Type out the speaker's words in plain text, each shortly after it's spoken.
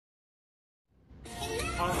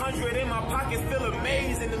100 in my pocket feel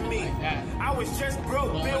amazing to me. I was just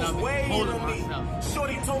broke, bills weighing on me.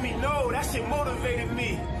 Shorty told me no, that shit motivated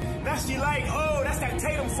me. Now she like, oh, that's that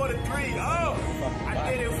Tatum for the 3. Oh,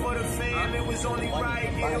 I did it for the fam, it was only right.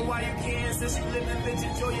 Get it while you can, since you living, bitch,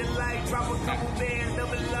 enjoy your life. Drop a couple bands,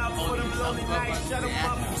 double up for them lonely nights. Shut them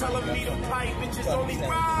up, tell them me to pipe, bitches only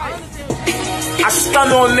right. I stun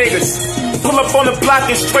on niggas, pull up on the block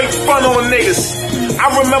and straight front on niggas.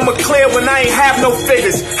 I remember clear when I ain't have no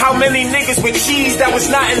figures. How many niggas with cheese that was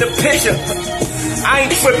not in the picture? I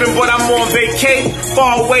ain't tripping, but I'm on vacay,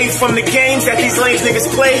 far away from the games that these lame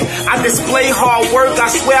niggas play. I display hard work, I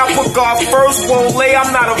swear I put God first. Won't lay,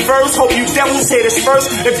 I'm not averse, hope you devils hit us first.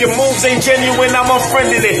 If your moves ain't genuine, I'm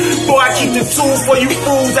unfriending it. Boy, I keep the tools for you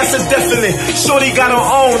fools, that's a definite. Shorty got her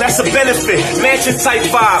own, that's a benefit. Mansion type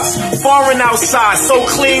vibes, foreign outside, so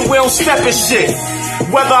clean we don't step in shit.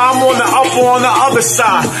 Whether I'm on the up or on the other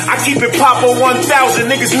side, I keep it pop on 1000,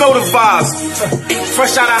 niggas know the vibes.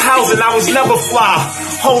 Fresh out of housing, I was never fly.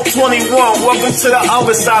 Whole 21, welcome to the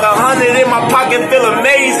other side. 100 in my pocket feel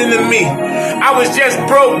amazing to me. I was just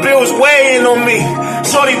broke, bills weighing on me.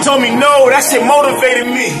 Shorty told me no, that shit motivated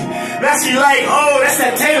me. Now she like, oh, that's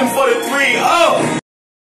that Tatum for the 3. Oh.